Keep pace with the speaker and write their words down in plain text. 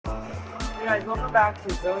Hey guys, welcome back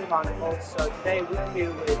to Chronicles. So today we're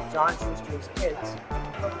here with John Shuster's kids.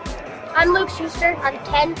 I'm Logan Shuster, I'm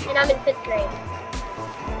 10 and I'm in 5th grade.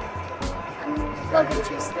 I'm Logan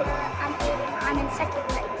Shuster, I'm 8 and I'm in 2nd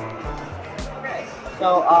grade. Okay.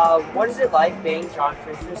 So what is it like being John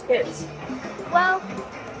Shuster's kids? Well,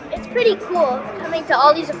 it's pretty cool coming to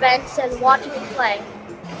all these events and watching them play.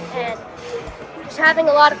 And just having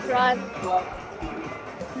a lot of fun.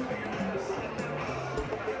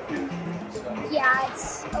 Yeah,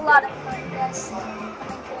 it's a lot of fun just coming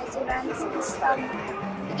to these events and stuff.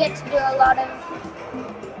 You get to do a lot of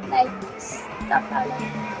stuff out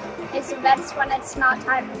of these events when it's not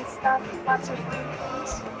time and stuff. Lots of fun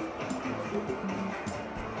things.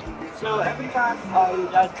 So every time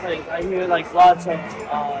your dad plays, I hear lots of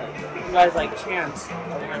you guys chants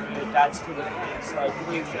whenever your dad's doing it. So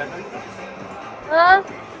can you share them?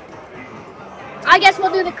 I guess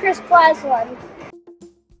we'll do the Chris Prize one.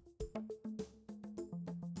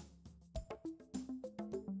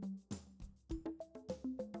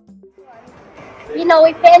 You know,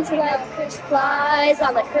 we fancy like Chris flies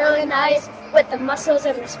on the curling ice with the muscles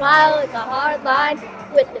and the smile and the hard line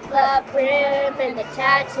with the flat brim and the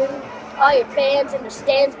tattoo. All your fans in the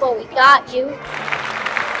stands, but we got you.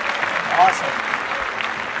 Awesome.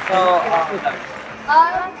 So,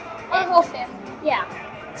 Our whole family. Yeah.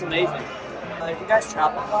 it's amazing. If you guys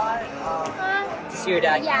travel a lot, to see your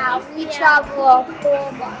dad. Yeah, we travel a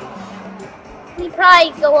whole bunch. We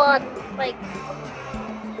probably go on like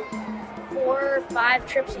 4 or 5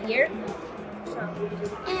 trips a year. So.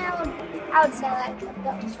 And I would say that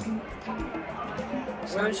goes.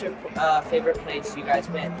 Where was your favorite place you guys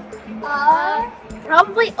been?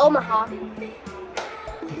 Probably Omaha.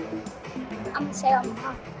 I'm gonna say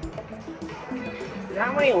Omaha.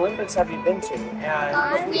 How many Olympics have you been to?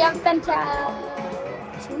 And We have been to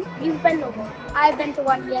 2. You've been to one. I've been to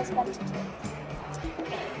 1. He has been to 2.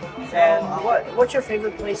 and what's your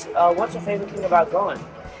favorite place? What's your favorite thing about going?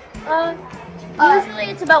 Usually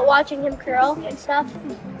it's about watching him curl and stuff.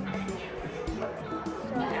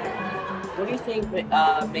 What do you think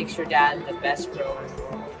makes your dad the best curler in the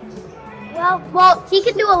world? Well, he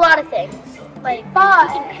can do a lot of things. Like, he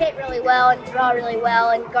can hit really well and draw really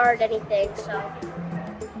well and guard anything, so.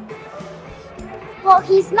 Well,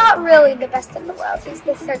 he's not really the best in the world. He's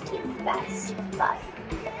the 13th best, but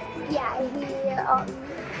yeah,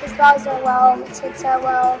 his draws are well, his hits are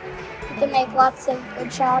well. He can make lots of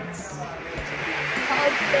good shots,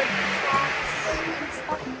 good shots and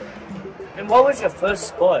stuff. And what was your first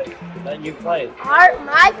sport that you played?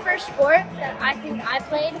 My first sport that I think I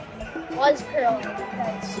played was curling,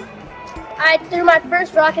 because I threw my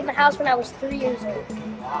first rock in the house when I was 3 years old.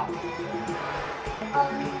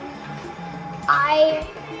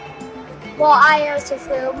 I also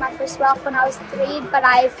threw my first rock when I was 3, but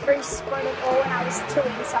I first scored a goal when I was 2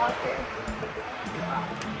 in soccer.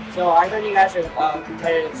 So I heard you guys are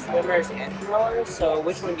competitive swimmers and curlers, so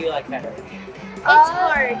which one do you like better? It's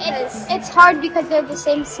hard. It's hard because they're the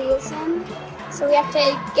same season, so we have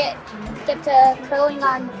to get to curling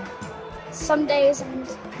on some days and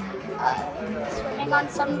swimming on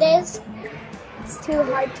some days. It's too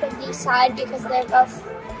hard to decide because they're both.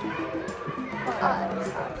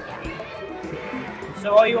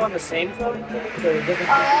 So are you on the same curling team or different?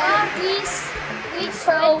 We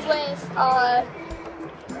curl with.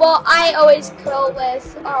 I always curl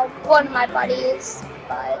with one of my buddies,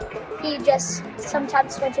 but he just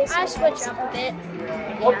sometimes switches. I switch up a bit.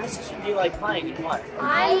 What position do you like playing and what?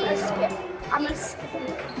 I'm a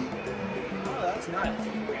skipper. Oh, that's nice.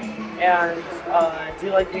 And do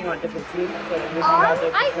you like being on different teams?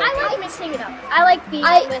 I like mixing it up. I like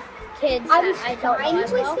being with kids I was that I don't fine know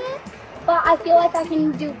as with well. it, but I feel like I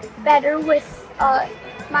can do better with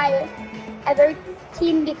my other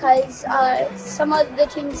team because some of the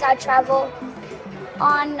teams I travel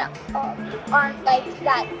on aren't like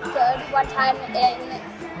that good. One time in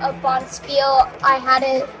a Bonspiel, I had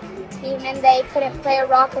a team and they couldn't play a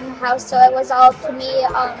rock in the house, so it was all to me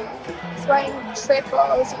throwing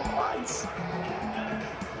triples and quads.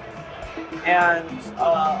 And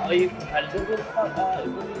are you competitive with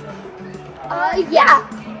Yeah.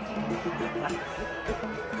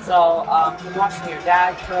 So from watching your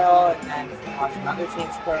dad curl and then from watching other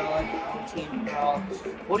teams curl and your own team curl,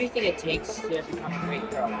 what do you think it takes to become a great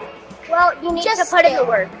curler? Well, you need to put in the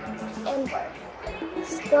work. And work.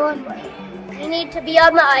 Skill and work. You need to be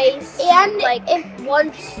on the ice And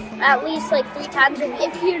at least 3 times a week.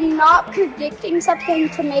 if you're not predicting something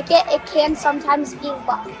to make it, it can sometimes be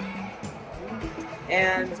luck.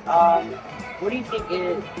 And what do you think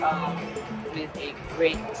is with a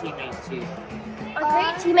great teammate too? A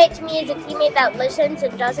great teammate to me is a teammate that listens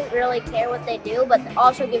and doesn't really care what they do, but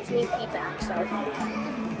also gives me feedback. So,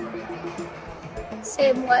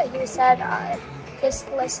 same what you said.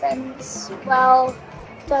 Just listens well,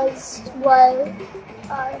 does what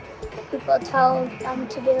people tell them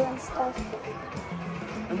to do and stuff.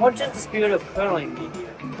 And what does the spirit of curling mean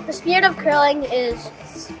here? the spirit of curling is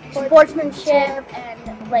sportsmanship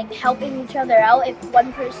and like helping each other out. If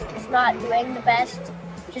one person is not doing the best,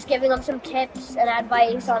 just giving them some tips and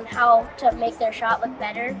advice on how to make their shot look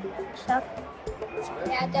better and stuff.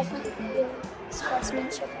 Yeah, definitely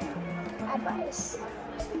sportsmanship advice.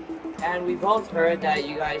 And we both heard that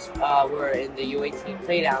you guys were in the UAT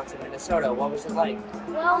playdowns in Minnesota. What was it like?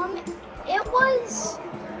 Well, it was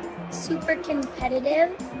super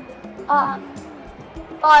competitive.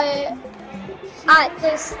 But at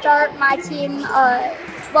the start, my team,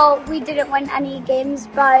 well, we didn't win any games,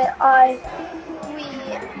 but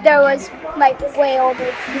there was like way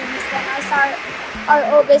older teams than us. Our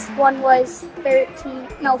oldest one was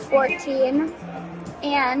 14,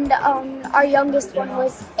 and our youngest one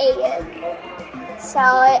was 8. So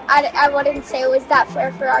I wouldn't say it was that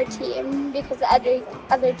fair for our team because the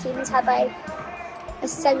other teams had like a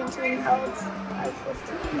 17-year-old or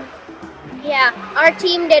 15. Yeah, our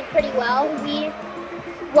team did pretty well. We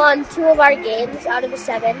won 2 of our games out of the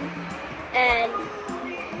 7, and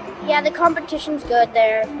yeah, the competition's good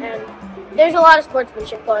there, and there's a lot of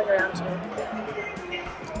sportsmanship going around too.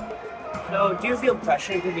 So, do you feel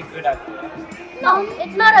pressure to be good at curling? No,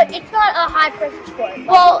 it's not a high pressure sport.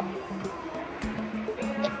 Well,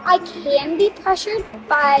 I can be pressured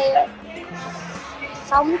by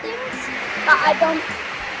some things, but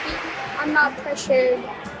I'm not pressured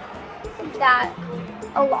that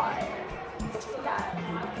a lot. That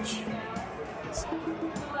much.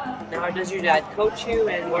 Now, does your dad coach you,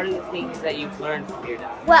 and what are the things that you've learned from your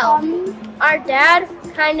dad? Well, our dad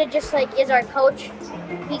kind of just like is our coach.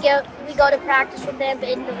 We go to practice with him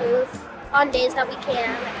in the booth on days that we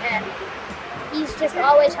can, and he's just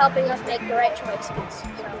always helping us make the right choices.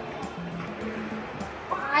 So.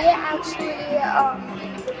 I actually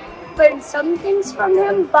learned some things from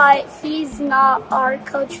him, but he's not our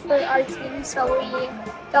coach for our team, so we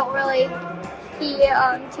don't really. He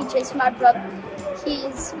teaches my brother.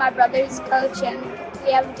 He's my brother's coach, and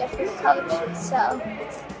we have a different coach, so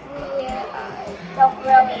we don't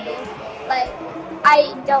really like.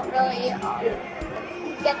 I don't really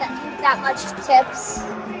get that much tips,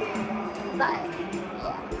 but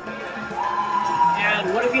yeah.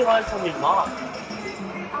 And what have you learned from your mom?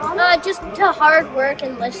 Just to hard work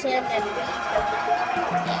and listen and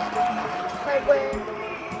Hard work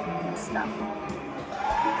and stuff.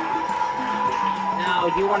 Now,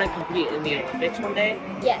 do you want to compete in the Olympics one day?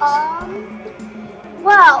 yes.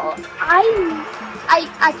 Well,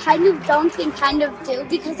 I kind of don't and kind of do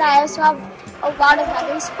because I also have a lot of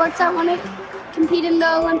other sports I want to compete in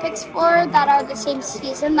the Olympics for that are the same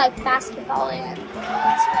season, like basketball and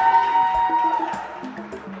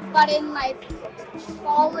swimming. But in like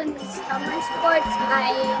fall and summer sports,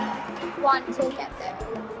 I want to get there.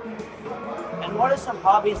 And what are some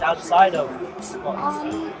hobbies outside of sports?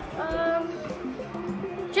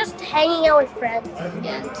 Just hanging out with friends.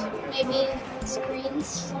 And maybe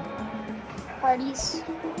screens, parties.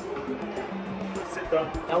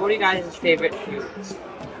 Now, what are you guys' favorite foods?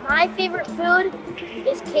 My favorite food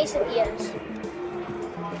is quesadillas.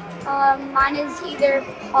 Mine is either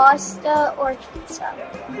pasta or pizza.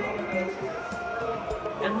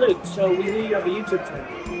 And Luke, so we know you have a YouTube channel.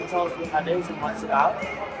 Can you tell us what that is and what it's about?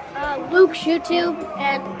 Luke's YouTube,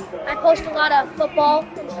 and I post a lot of football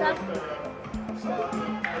and stuff.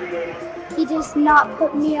 He does not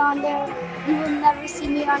put me on there. You will never see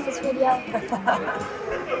me on this video.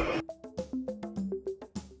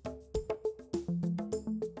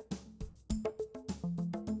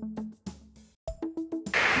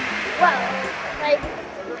 Well, like,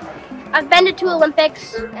 I've been to 2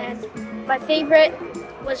 Olympics, and my favorite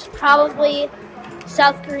was probably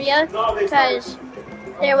South Korea, because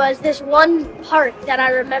there was this one park that I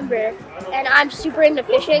remember, and I'm super into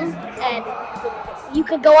fishing, and you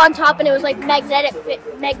could go on top and it was like magnetic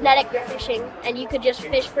fishing, and you could just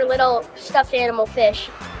fish for little stuffed animal fish.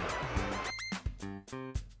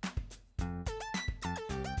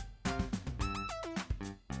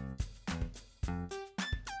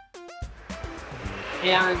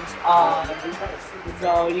 And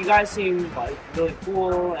so you guys seem like really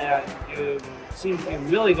cool, and you seem to be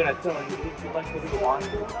really good at curling. Would you like to do a launch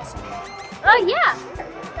with us? Oh yeah,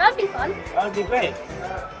 that'd be fun. That would be great.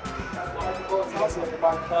 Awesome.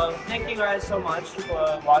 So thank you guys so much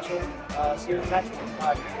for watching. See you in the next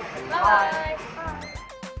one. Bye. Bye.